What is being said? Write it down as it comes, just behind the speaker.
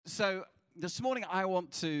So this morning I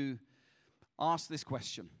want to ask this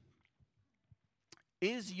question.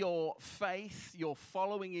 Is your faith, your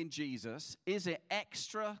following in Jesus, is it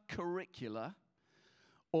extracurricular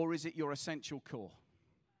or is it your essential core?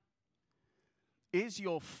 Is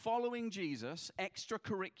your following Jesus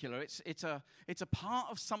extracurricular? It's a part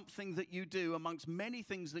of something that you do amongst many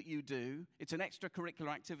things that you do. It's an extracurricular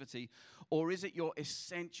activity. Or is it your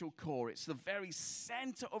essential core? It's the very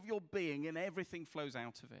center of your being and everything flows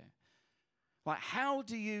out of it. Like, how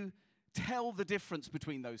do you tell the difference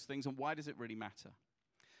between those things and why does it really matter?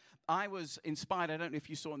 I was inspired, I don't know if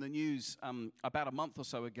you saw in the news about a month or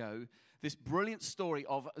so ago, this brilliant story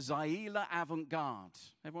of Zaila Avant-Garde.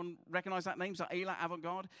 Everyone recognize that name, Zaila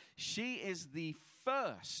Avant-Garde? She is the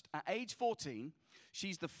first, at age 14,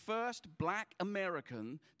 she's the first black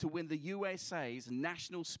American to win the USA's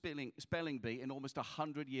national spelling bee in almost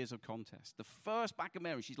 100 years of contest. The first black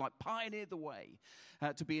American, she's like pioneered the way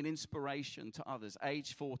to be an inspiration to others,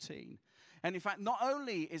 age 14. And in fact, not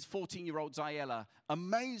only is 14-year-old Zaila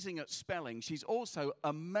amazing at spelling, she's also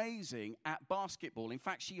amazing at basketball. In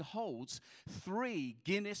fact, she holds 3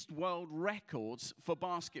 Guinness World Records for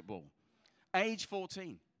basketball, age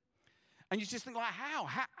 14. And you just think, like,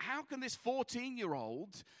 how can this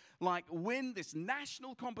 14-year-old, like, win this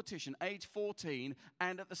national competition, age 14,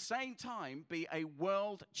 and at the same time be a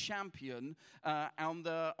world champion on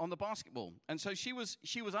the basketball? And so she was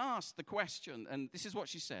asked the question, and this is what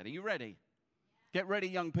she said. Are you ready? Get ready,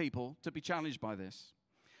 young people, to be challenged by this.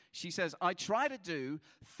 She says, I try to do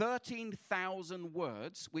 13,000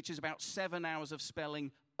 words, which is about 7 hours of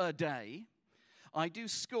spelling a day. I do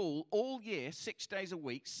school all year, 6 days a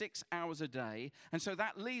week, 6 hours a day. And so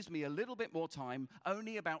that leaves me a little bit more time,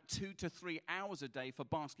 only about 2 to 3 hours a day for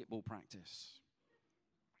basketball practice.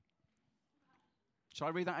 Shall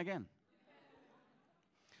I read that again?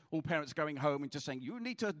 All parents going home and just saying, you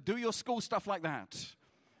need to do your school stuff like that.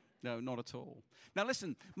 No, not at all. Now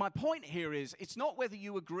listen, my point here is, it's not whether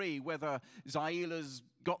you agree whether Zaila's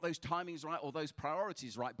got those timings right or those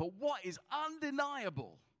priorities right, but what is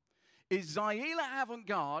undeniable is Zaila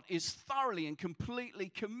Avant-Garde is thoroughly and completely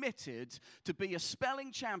committed to be a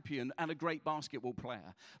spelling champion and a great basketball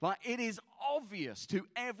player. Like, it is obvious to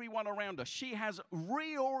everyone around her. She has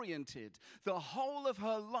reoriented the whole of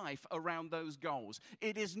her life around those goals.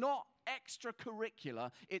 It is not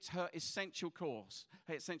extracurricular, it's her essential course.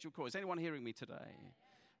 Her essential course. Is anyone hearing me today?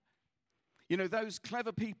 You know, those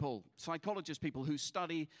clever people, psychologist people who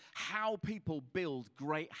study how people build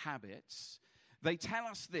great habits, they tell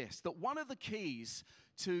us this, that one of the keys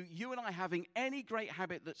to you and I having any great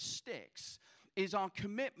habit that sticks is our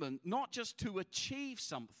commitment not just to achieve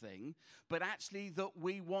something, but actually that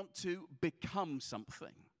we want to become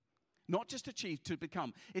something. Not just achieve, to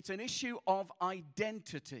become. It's an issue of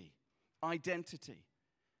identity. Identity.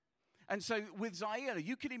 And so with Zaila,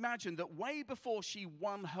 you can imagine that way before she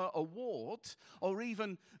won her award or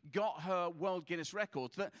even got her World Guinness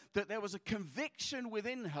record, that there was a conviction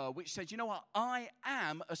within her which said, you know what, I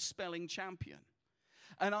am a spelling champion.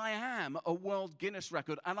 And I am a World Guinness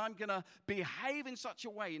record. And I'm going to behave in such a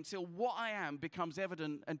way until what I am becomes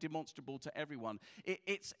evident and demonstrable to everyone.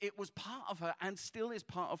 It was part of her and still is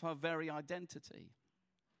part of her very identity.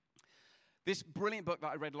 This brilliant book that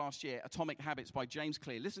I read last year, Atomic Habits by James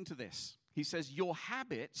Clear, listen to this. He says, your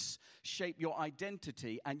habits shape your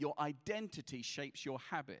identity, and your identity shapes your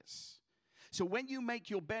habits. So when you make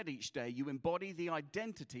your bed each day, you embody the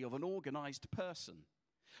identity of an organized person.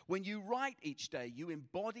 When you write each day, you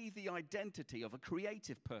embody the identity of a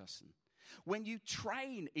creative person. When you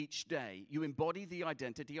train each day, you embody the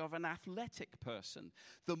identity of an athletic person.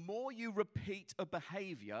 The more you repeat a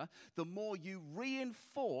behavior, the more you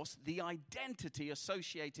reinforce the identity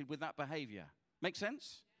associated with that behavior. Make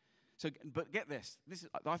sense? So, but get this.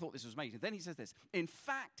 I thought this was amazing. Then he says this. In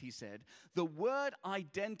fact, he said, the word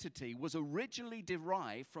identity was originally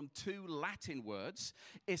derived from 2 Latin words,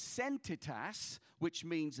 essentitas, which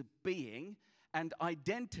means being, and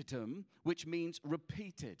identitum, which means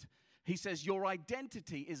repeated. He says your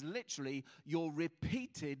identity is literally your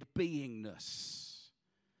repeated beingness.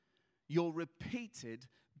 Your repeated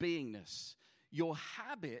beingness. Your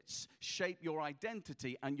habits shape your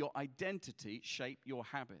identity, and your identity shape your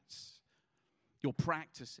habits. Your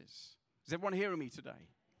practices. Is everyone hearing me today?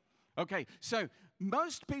 Okay, so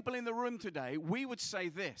most people in the room today, we would say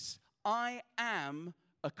this: I am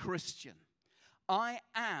a Christian. I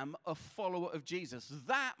am a follower of Jesus.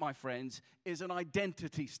 That, my friends, is an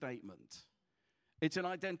identity statement. It's an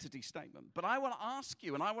identity statement. But I want to ask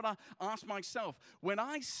you, and I want to ask myself, when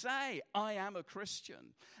I say I am a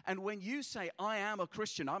Christian, and when you say I am a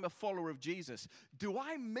Christian, I'm a follower of Jesus, do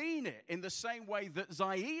I mean it in the same way that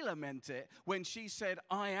Zaila meant it when she said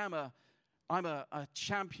I'm a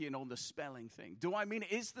champion on the spelling thing? Do I mean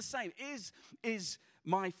it is the same? Is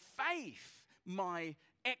my faith my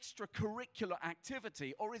extracurricular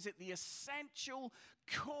activity, or is it the essential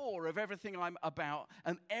core of everything I'm about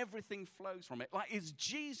and everything flows from it? Like, is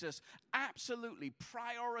Jesus absolutely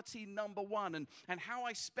priority number one, and how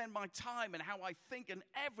I spend my time and how I think and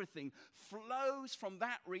everything flows from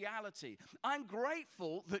that reality? I'm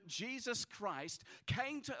grateful that Jesus Christ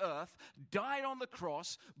came to earth, died on the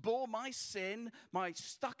cross, bore my sin, my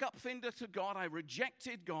stuck-up finger to God. I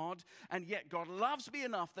rejected God, and yet God loves me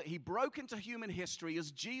enough that he broke into human history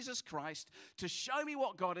as Jesus Christ to show me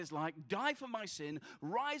what God is like, die for my sin,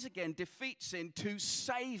 rise again, defeat sin, to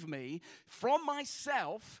save me from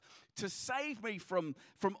myself, to save me from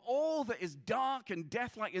all that is dark and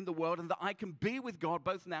death-like in the world, and that I can be with God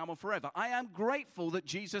both now and forever. I am grateful that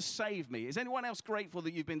Jesus saved me. Is anyone else grateful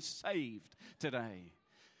that you've been saved today?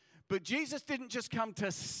 But Jesus didn't just come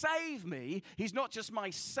to save me. He's not just my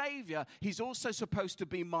Savior. He's also supposed to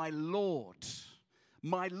be my Lord.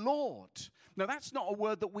 My Lord. Now, that's not a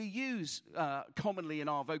word that we use commonly in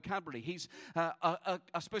our vocabulary. He's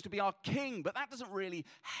supposed to be our king, but that doesn't really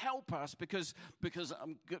help us because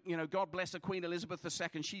God bless her, Queen Elizabeth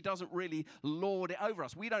II, she doesn't really lord it over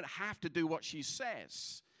us. We don't have to do what she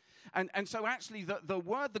says. And so actually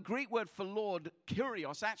the Greek word for Lord,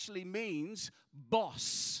 kurios, actually means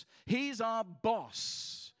boss. He's our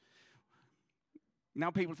boss.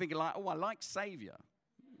 Now people are thinking like, oh, I like Savior.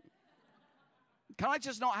 Can I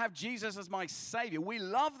just not have Jesus as my Savior? We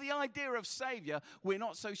love the idea of Savior. We're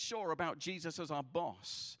not so sure about Jesus as our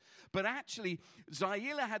boss. But actually,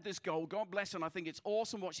 Zaila had this goal. God bless her, and I think it's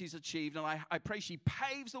awesome what she's achieved. And I pray she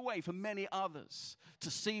paves the way for many others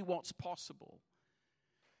to see what's possible.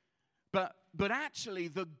 But actually,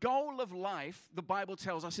 the goal of life, the Bible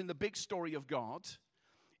tells us in the big story of God,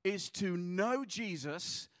 is to know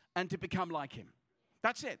Jesus and to become like him.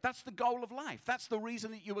 That's it. That's the goal of life. That's the reason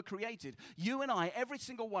that you were created. You and I, every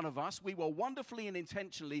single one of us, we were wonderfully and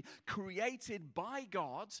intentionally created by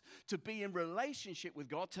God to be in relationship with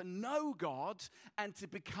God, to know God, and to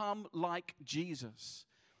become like Jesus.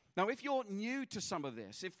 Now, if you're new to some of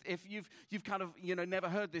this, if you've kind of, never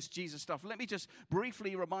heard this Jesus stuff, let me just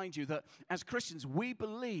briefly remind you that as Christians, we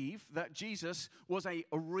believe that Jesus was a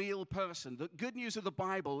real person. The good news of the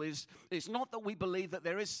Bible is it's not that we believe that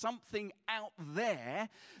there is something out there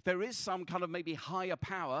is some kind of maybe higher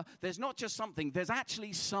power. There's not just something, there's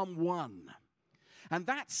actually someone. And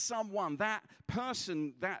that someone, that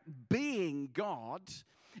person, that being God,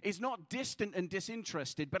 is not distant and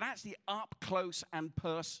disinterested, but actually up close and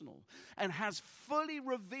personal, and has fully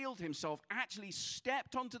revealed himself, actually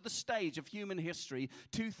stepped onto the stage of human history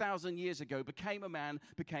 2,000 years ago, became a man,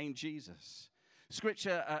 became Jesus.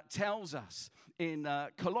 Scripture tells us in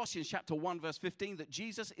Colossians chapter 1, verse 15, that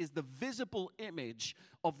Jesus is the visible image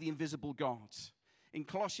of the invisible God. In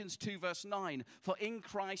Colossians 2, verse 9, for in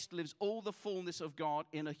Christ lives all the fullness of God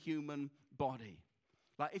in a human body.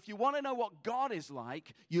 Like, if you want to know what God is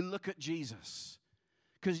like, you look at Jesus.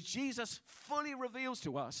 Because Jesus fully reveals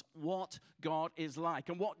to us what God is like.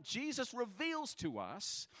 And what Jesus reveals to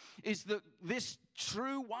us is that this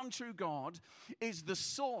one true God is the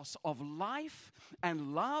source of life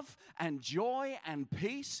and love and joy and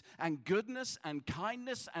peace and goodness and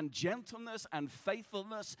kindness and gentleness and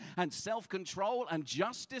faithfulness and self-control and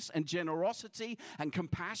justice and generosity and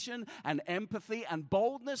compassion and empathy and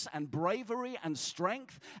boldness and bravery and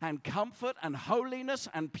strength and comfort and holiness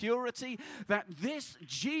and purity. That this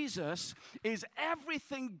Jesus is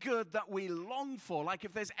everything good that we long for. Like,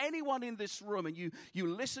 if there's anyone in this room and you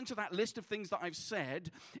listen to that list of things that I've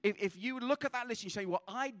said, if you look at that list and you say, well,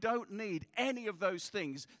 I don't need any of those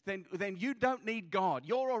things, then you don't need God.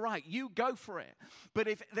 You're all right. You go for it. But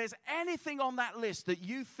if there's anything on that list that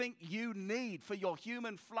you think you need for your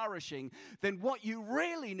human flourishing, then what you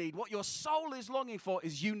really need, what your soul is longing for,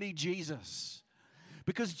 is you need Jesus.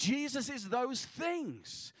 Because Jesus is those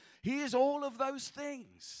things. He is all of those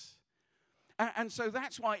things. And so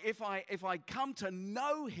that's why if I come to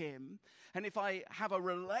know him, and if I have a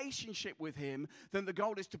relationship with him, then the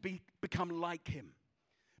goal is to become like him.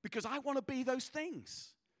 Because I want to be those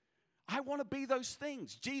things. I want to be those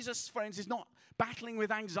things. Jesus, friends, is not battling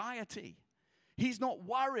with anxiety. He's not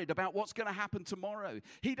worried about what's going to happen tomorrow.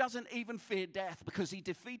 He doesn't even fear death because he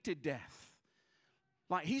defeated death.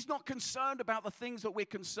 Like, he's not concerned about the things that we're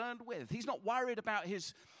concerned with. He's not worried about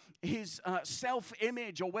his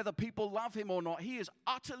self-image or whether people love him or not. He is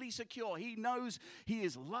utterly secure. He knows he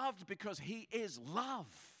is loved because he is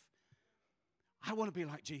love. I want to be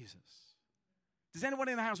like Jesus. Does anyone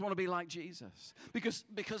in the house want to be like Jesus? Because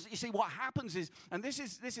you see, what happens is, and this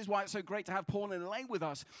is why it's so great to have Paul and Elaine with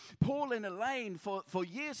us. Paul and Elaine, for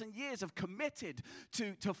years and years, have committed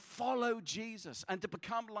to follow Jesus and to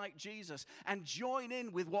become like Jesus and join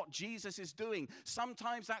in with what Jesus is doing.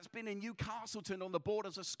 Sometimes that's been in Newcastleton on the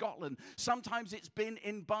borders of Scotland. Sometimes it's been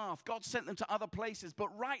in Bath. God sent them to other places. But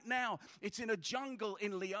right now, it's in a jungle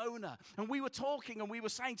in Leona. And we were talking and we were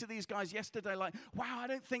saying to these guys yesterday, like, wow, I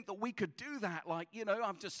don't think that we could do that. Like, you know,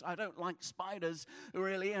 I don't like spiders,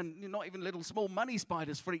 really, and not even little small money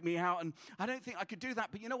spiders freak me out, and I don't think I could do that.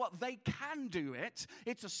 But you know what? They can do it.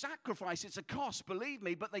 It's a sacrifice. It's a cost, believe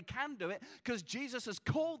me, but they can do it because Jesus has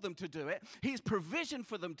called them to do it. He's provisioned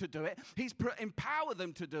for them to do it. He's empowered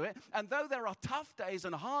them to do it. And though there are tough days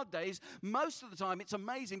and hard days, most of the time it's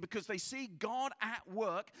amazing because they see God at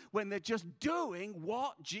work when they're just doing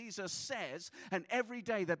what Jesus says, and every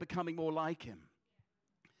day they're becoming more like him.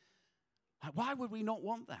 Why would we not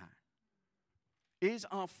want that? Is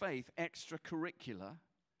our faith extracurricular,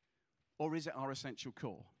 or is it our essential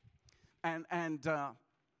core? And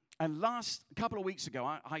last couple of weeks ago,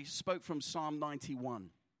 I spoke from Psalm 91.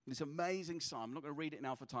 This amazing psalm. I'm not going to read it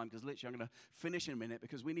now for time because literally I'm going to finish in a minute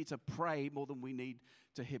because we need to pray more than we need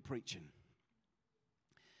to hear preaching.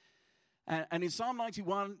 And in Psalm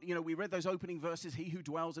 91, you know, we read those opening verses, he who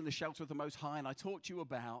dwells in the shelter of the Most High, and I talked to you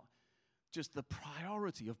about just the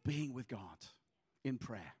priority of being with God in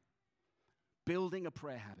prayer. Building a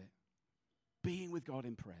prayer habit. Being with God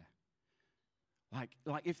in prayer. Like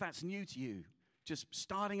if that's new to you, just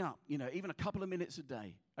starting up, you know, even a couple of minutes a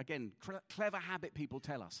day. Again, clever habit people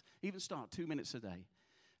tell us. Even start 2 minutes a day.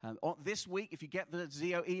 This week, if you get the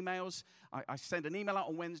Zio emails, I send an email out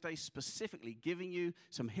on Wednesday specifically giving you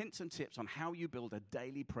some hints and tips on how you build a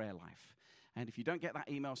daily prayer life. And if you don't get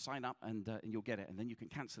that email, sign up and you'll get it. And then you can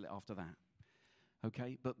cancel it after that.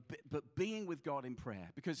 Okay? But being with God in prayer.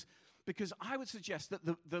 Because I would suggest that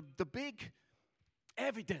the big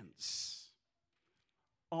evidence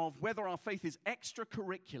of whether our faith is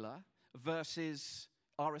extracurricular versus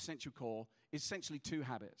our essential core is essentially two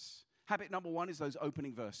habits. Habit number one is those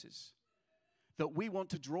opening verses. That we want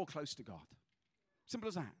to draw close to God. Simple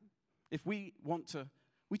as that. If we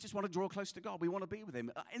just want to draw close to God. We want to be with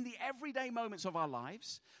him in the everyday moments of our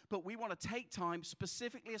lives, but we want to take time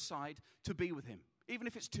specifically aside to be with him, even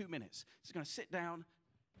if it's 2 minutes. Just going to sit down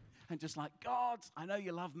and just like, God, I know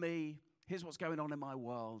you love me. Here's what's going on in my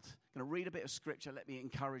world. Going to read a bit of scripture. Let me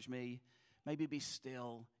encourage me. Maybe be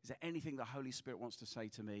still. Is there anything the Holy Spirit wants to say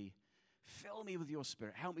to me? Fill me with your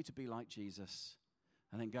Spirit. Help me to be like Jesus.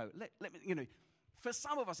 And then go. Let me, you know, for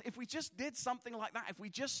some of us, if we just did something like that, if we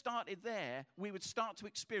just started there, we would start to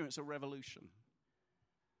experience a revolution.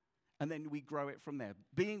 And then we grow it from there.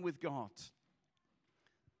 Being with God.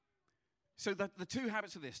 So the two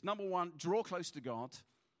habits of this. Number one, draw close to God.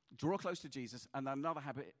 Draw close to Jesus. And another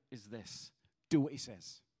habit is this. Do what he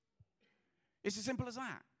says. It's as simple as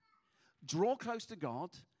that. Draw close to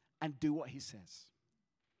God and do what he says.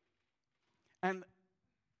 And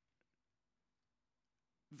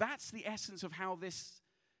that's the essence of how this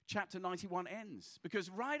chapter 91 ends. Because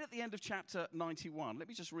right at the end of chapter 91, let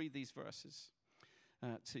me just read these verses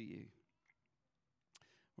to you.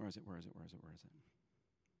 Where is it?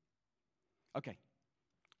 Okay.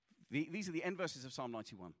 These are the end verses of Psalm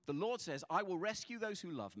 91. The Lord says, I will rescue those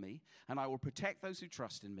who love me, and I will protect those who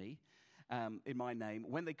trust in me, in my name.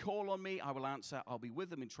 When they call on me, I will answer. I'll be with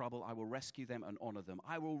them in trouble. I will rescue them and honor them.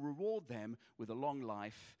 I will reward them with a long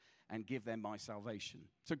life and give them my salvation.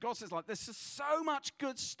 So God says, like, this is so much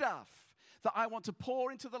good stuff that I want to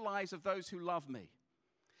pour into the lives of those who love me.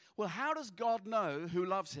 Well, how does God know who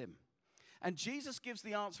loves him? And Jesus gives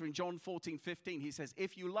the answer in John 14:15. He says,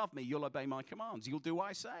 if you love me, you'll obey my commands. You'll do what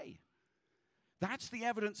I say. That's the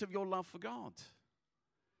evidence of your love for God.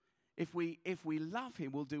 If we love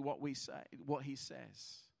him, we'll do what we say, what he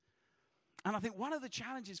says. And I think one of the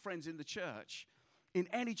challenges, friends, in the church, in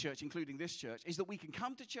any church, including this church, is that we can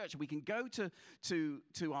come to church and we can go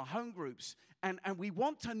to our home groups and we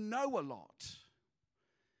want to know a lot.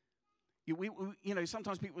 You know,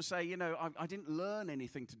 sometimes people say, you know, I didn't learn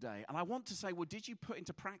anything today. And I want to say, well, did you put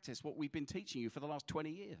into practice what we've been teaching you for the last 20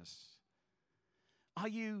 years? Are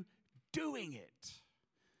you doing it?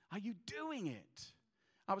 Are you doing it?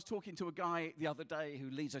 I was talking to a guy the other day who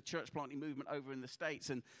leads a church planting movement over in the States,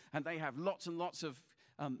 and they have lots and lots of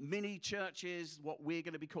mini churches, what we're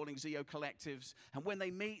going to be calling Zeo collectives. And when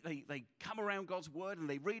they meet, they come around God's word and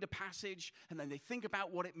they read a passage and then they think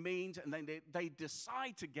about what it means and then they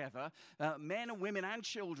decide together, men and women and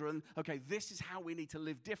children, okay, this is how we need to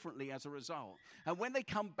live differently as a result. And when they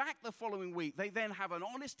come back the following week, they then have an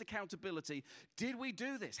honest accountability. Did we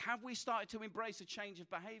do this? Have we started to embrace a change of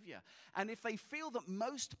behavior? And if they feel that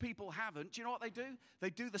most people haven't, do you know what they do? They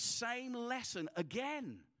do the same lesson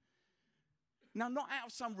again. Now, not out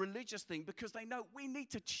of some religious thing, because they know we need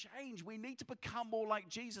to change. We need to become more like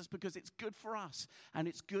Jesus because it's good for us and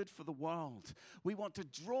it's good for the world. We want to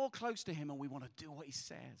draw close to him and we want to do what he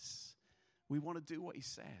says. We want to do what he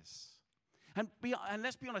says. And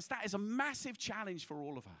let's be honest, that is a massive challenge for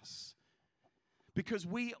all of us. Because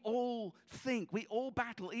we all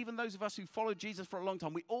battle, even those of us who followed Jesus for a long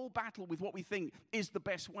time, we all battle with what we think is the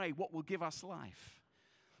best way, what will give us life.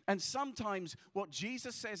 And sometimes what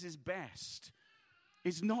Jesus says is best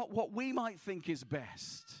is not what we might think is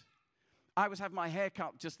best. I was having my hair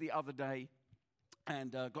cut just the other day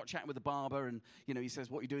and got chatting with the barber, and he says,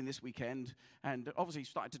 "What are you doing this weekend?" And obviously he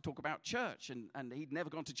started to talk about church, and he'd never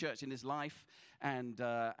gone to church in his life, and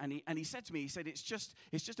he said to me, he said, it's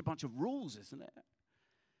just a bunch of rules, isn't it?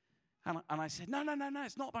 And I said, no,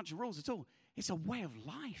 it's not a bunch of rules at all. It's a way of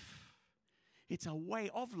life. It's a way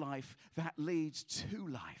of life that leads to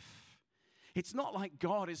life. It's not like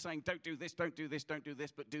God is saying, don't do this, don't do this, don't do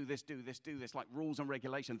this, but do this, do this, do this, like rules and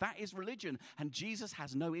regulation. That is religion, and Jesus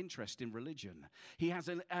has no interest in religion. He has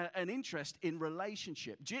an interest in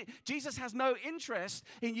relationship. Jesus has no interest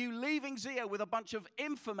in you leaving Zeo with a bunch of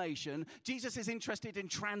information. Jesus is interested in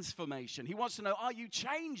transformation. He wants to know, are you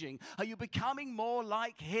changing? Are you becoming more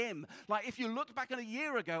like him? Like if you looked back at a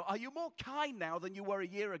year ago, are you more kind now than you were a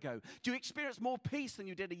year ago? Do you experience more peace than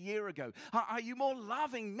you did a year ago? Are you more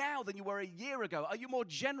loving now than you were a year ago? Are you more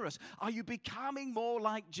generous? Are you becoming more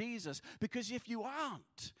like Jesus? Because if you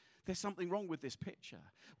aren't, there's something wrong with this picture.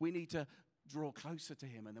 We need to draw closer to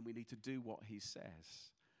him, and then we need to do what he says.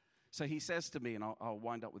 So he says to me, and I'll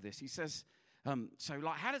wind up with this. He says, how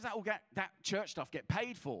does that church stuff get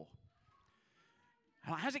paid for?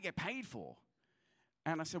 How does it get paid for?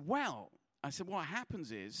 And I said, what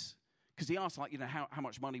happens is, because he asked, how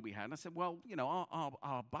much money we had. And I said,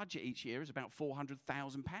 our budget each year is about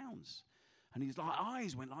 £400,000. And his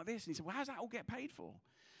eyes went like this. And he said, how does that all get paid for?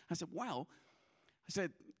 I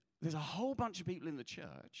said, there's a whole bunch of people in the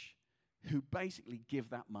church who basically give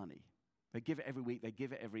that money. They give it every week. They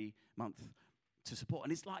give it every month to support.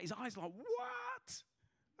 And it's like his eyes are like, what?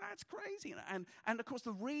 That's crazy. And of course,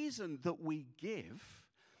 the reason that we give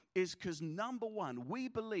is because, number one, we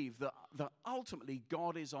believe that ultimately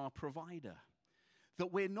God is our provider.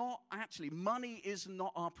 That we're not money is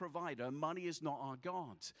not our provider, money is not our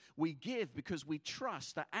God. We give because we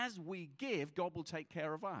trust that as we give, God will take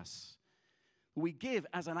care of us. We give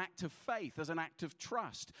as an act of faith, as an act of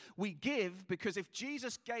trust. We give because if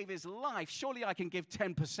Jesus gave his life, surely I can give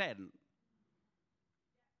 10%.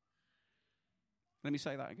 Let me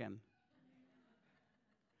say that again.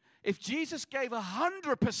 If Jesus gave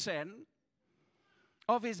 100%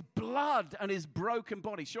 of his blood and his broken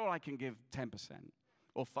body, sure I can give 10%.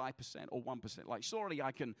 Or 5% or 1%. Like, surely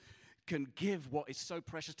I can give what is so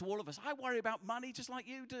precious to all of us. I worry about money just like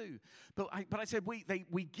you do. But I said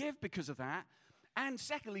we give because of that. And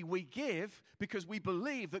secondly, we give because we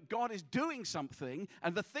believe that God is doing something,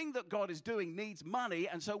 and the thing that God is doing needs money,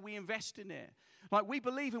 and so we invest in it. Like, we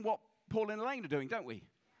believe in what Paul and Elaine are doing, don't we?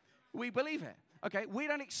 We believe it. Okay, we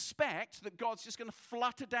don't expect that God's just going to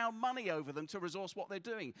flutter down money over them to resource what they're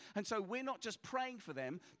doing. And so we're not just praying for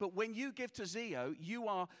them, but when you give to Zeo, you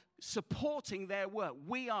are supporting their work.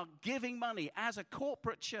 We are giving money as a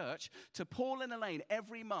corporate church to Paul and Elaine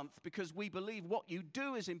every month because we believe what you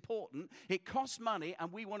do is important. It costs money,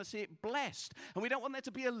 and we want to see it blessed. And we don't want there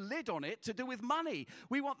to be a lid on it to do with money.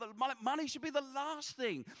 We want money should be the last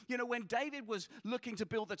thing. When David was looking to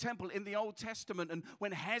build the temple in the Old Testament, and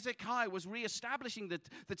when Hezekiah was reestablishing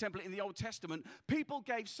the temple in the Old Testament, people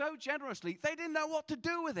gave so generously, they didn't know what to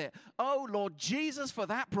do with it. Oh, Lord Jesus, for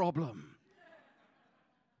that problem.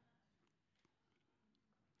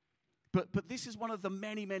 But this is one of the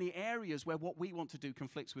many, many areas where what we want to do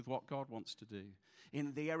conflicts with what God wants to do.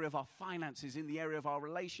 In the area of our finances, in the area of our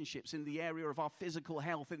relationships, in the area of our physical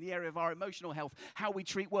health, in the area of our emotional health, how we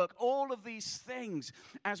treat work, all of these things,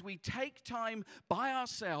 as we take time by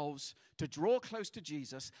ourselves to draw close to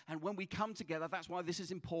Jesus. And when we come together, that's why this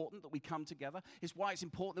is important that we come together. It's why it's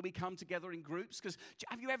important that we come together in groups. Because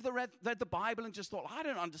have you ever read the Bible and just thought, I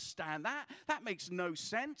don't understand that. That makes no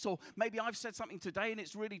sense. Or maybe I've said something today and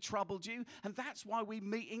it's really troubled told you. And that's why we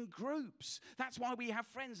meet in groups. That's why we have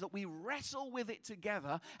friends, that we wrestle with it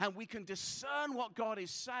together and we can discern what God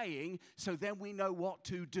is saying, so then we know what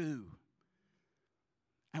to do.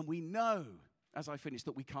 And we know, as I finish,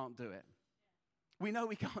 that we can't do it. We know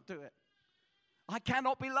we can't do it. I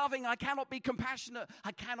cannot be loving. I cannot be compassionate.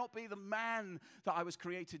 I cannot be the man that I was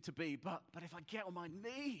created to be. But if I get on my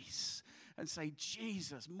knees and say,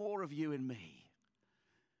 Jesus, more of you in me.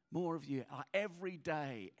 More of you. Every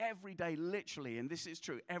day, literally, and this is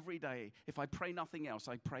true, every day, if I pray nothing else,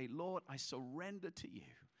 I pray, Lord, I surrender to you.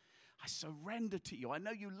 I surrender to you. I know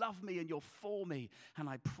you love me and you're for me. And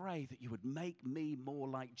I pray that you would make me more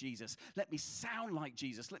like Jesus. Let me sound like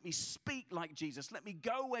Jesus. Let me speak like Jesus. Let me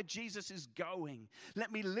go where Jesus is going.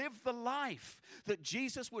 Let me live the life that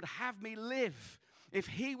Jesus would have me live if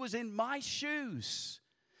he was in my shoes.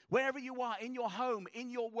 Wherever you are, in your home, in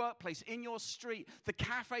your workplace, in your street, the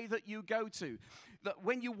cafe that you go to, that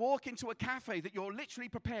when you walk into a cafe, that you're literally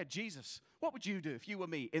prepared. Jesus, what would you do if you were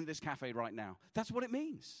me in this cafe right now? That's what it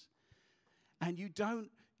means. And you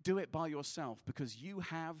don't do it by yourself, because you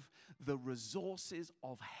have the resources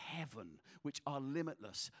of heaven, which are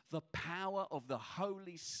limitless. The power of the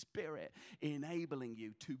Holy Spirit enabling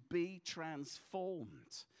you to be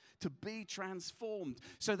transformed. To be transformed,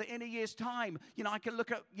 so that in a year's time, I can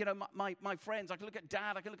look at, my friends, I can look at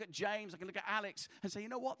Dad, I can look at James, I can look at Alex and say, you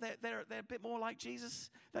know what, they're a bit more like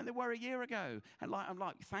Jesus than they were a year ago. And I'm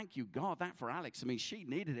like, thank you, God, that for Alex. I mean, she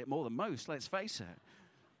needed it more than most, let's face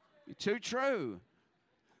it. Too true.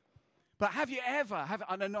 But have you ever,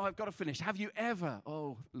 I've got to finish. Have you ever,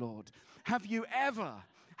 oh Lord, have you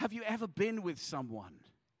ever been with someone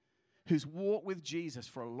who's walked with Jesus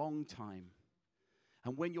for a long time?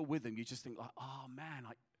 And when you're with them, you just think like, oh man,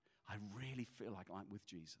 I really feel like I'm with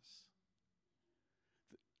Jesus.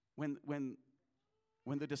 When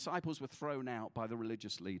the disciples were thrown out by the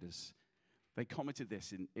religious leaders, they commented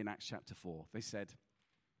this in Acts chapter 4. They said,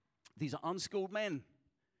 these are unschooled men.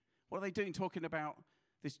 What are they doing talking about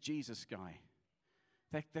this Jesus guy?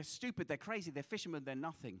 They're stupid, they're crazy, they're fishermen, they're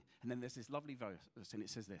nothing. And then there's this lovely verse, and it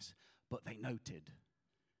says this, but they noted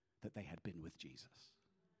that they had been with Jesus.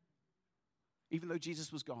 Even though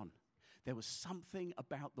Jesus was gone, there was something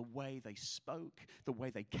about the way they spoke, the way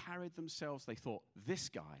they carried themselves. They thought, this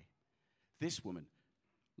guy, this woman,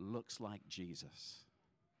 looks like Jesus.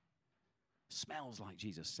 Smells like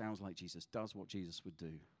Jesus, sounds like Jesus, does what Jesus would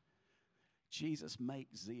do. Jesus, make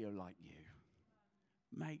Zio like you.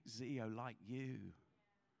 Make Zio like you.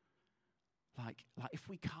 Like if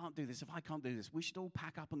we can't do this, if I can't do this, we should all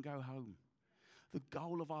pack up and go home. The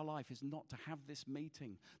goal of our life is not to have this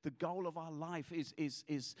meeting. The goal of our life is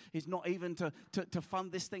not even to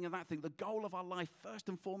fund this thing and that thing. The goal of our life, first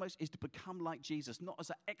and foremost, is to become like Jesus, not as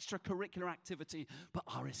an extracurricular activity, but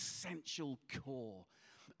our essential core,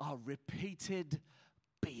 our repeated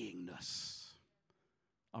beingness.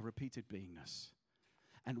 Our repeated beingness.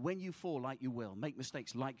 And when you fall, like you will, make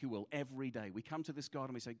mistakes like you will every day, we come to this God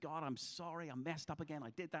and we say, God, I'm sorry, I messed up again. I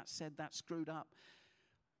did that, said that, screwed up.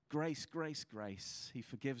 Grace, grace, grace. He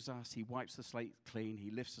forgives us. He wipes the slate clean.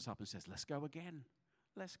 He lifts us up and says, let's go again.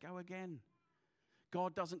 Let's go again.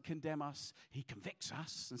 God doesn't condemn us. He convicts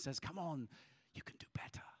us and says, come on, you can do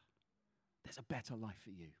better. There's a better life for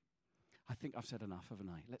you. I think I've said enough, haven't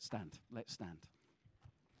I? Let's stand. Let's stand.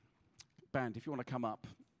 Band, if you want to come up,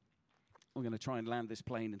 we're going to try and land this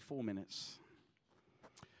plane in 4 minutes.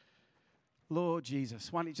 Lord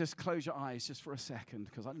Jesus, why don't you just close your eyes just for a second,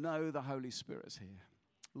 because I know the Holy Spirit's here.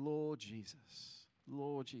 Lord Jesus,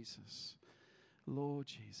 Lord Jesus, Lord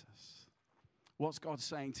Jesus. What's God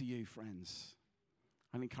saying to you, friends?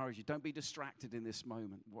 I encourage you, don't be distracted in this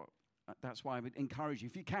moment. That's why I would encourage you,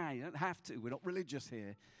 if you can, you don't have to, we're not religious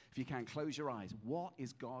here. If you can, close your eyes. What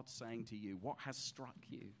is God saying to you? What has struck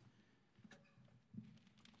you?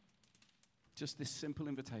 Just this simple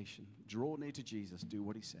invitation. Draw near to Jesus, do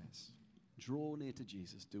what he says. Draw near to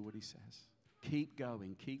Jesus, do what he says. Keep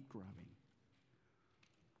going, keep growing.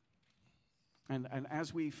 And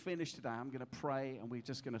as we finish today, I'm going to pray, and we're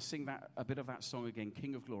just going to sing a bit of that song again,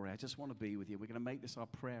 King of Glory. I just want to be with you. We're going to make this our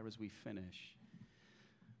prayer as we finish.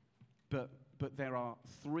 But there are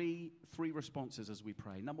three responses as we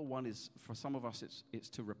pray. Number one is, for some of us, it's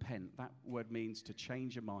to repent. That word means to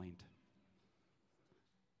change your mind.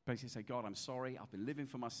 Basically say, God, I'm sorry. I've been living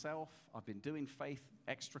for myself. I've been doing faith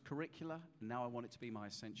extracurricular. And now I want it to be my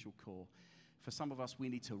essential core. For some of us, we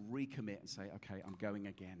need to recommit and say, okay, I'm going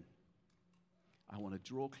again. I want to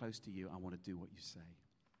draw close to you. I want to do what you say.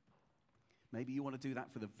 Maybe you want to do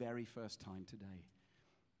that for the very first time today.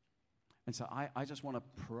 And so I just want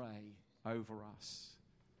to pray over us.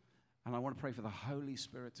 And I want to pray for the Holy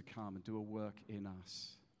Spirit to come and do a work in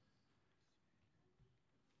us.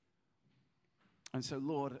 And so,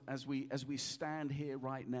 Lord, as we stand here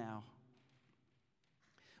right now,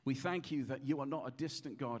 we thank you that you are not a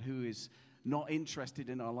distant God who is not interested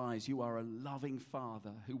in our lives. You are a loving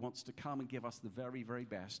Father who wants to come and give us the very, very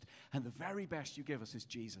best. And the very best you give us is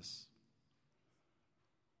Jesus.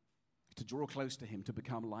 To draw close to him, to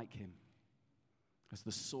become like him as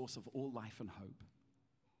the source of all life and hope.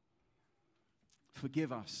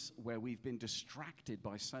 Forgive us where we've been distracted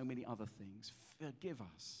by so many other things. Forgive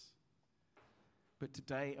us. But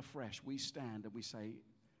today, afresh, we stand and we say,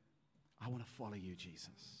 I want to follow you, Jesus.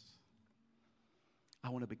 I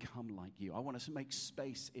want to become like you. I want to make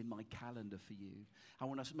space in my calendar for you. I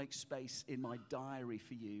want to make space in my diary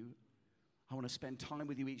for you. I want to spend time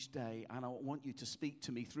with you each day, and I want you to speak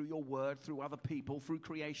to me through your word, through other people, through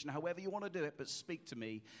creation, however you want to do it, but speak to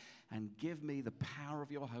me and give me the power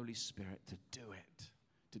of your Holy Spirit to do it,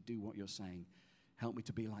 to do what you're saying. Help me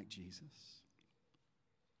to be like Jesus.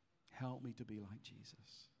 Help me to be like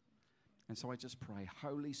Jesus. And so I just pray,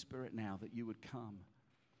 Holy Spirit, now that you would come,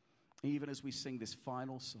 even as we sing this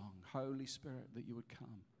final song, Holy Spirit, that you would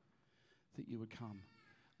come, that you would come.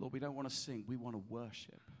 Lord, we don't want to sing, we want to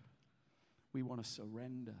worship. We want to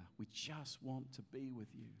surrender. We just want to be with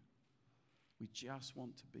you. We just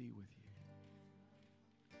want to be with you.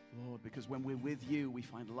 Lord, because when we're with you, we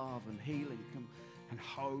find love and healing and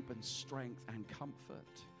hope and strength and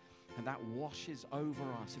comfort. And that washes over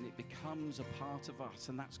us and it becomes a part of us.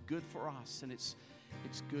 And that's good for us and it's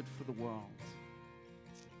good for the world.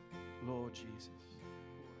 Lord Jesus.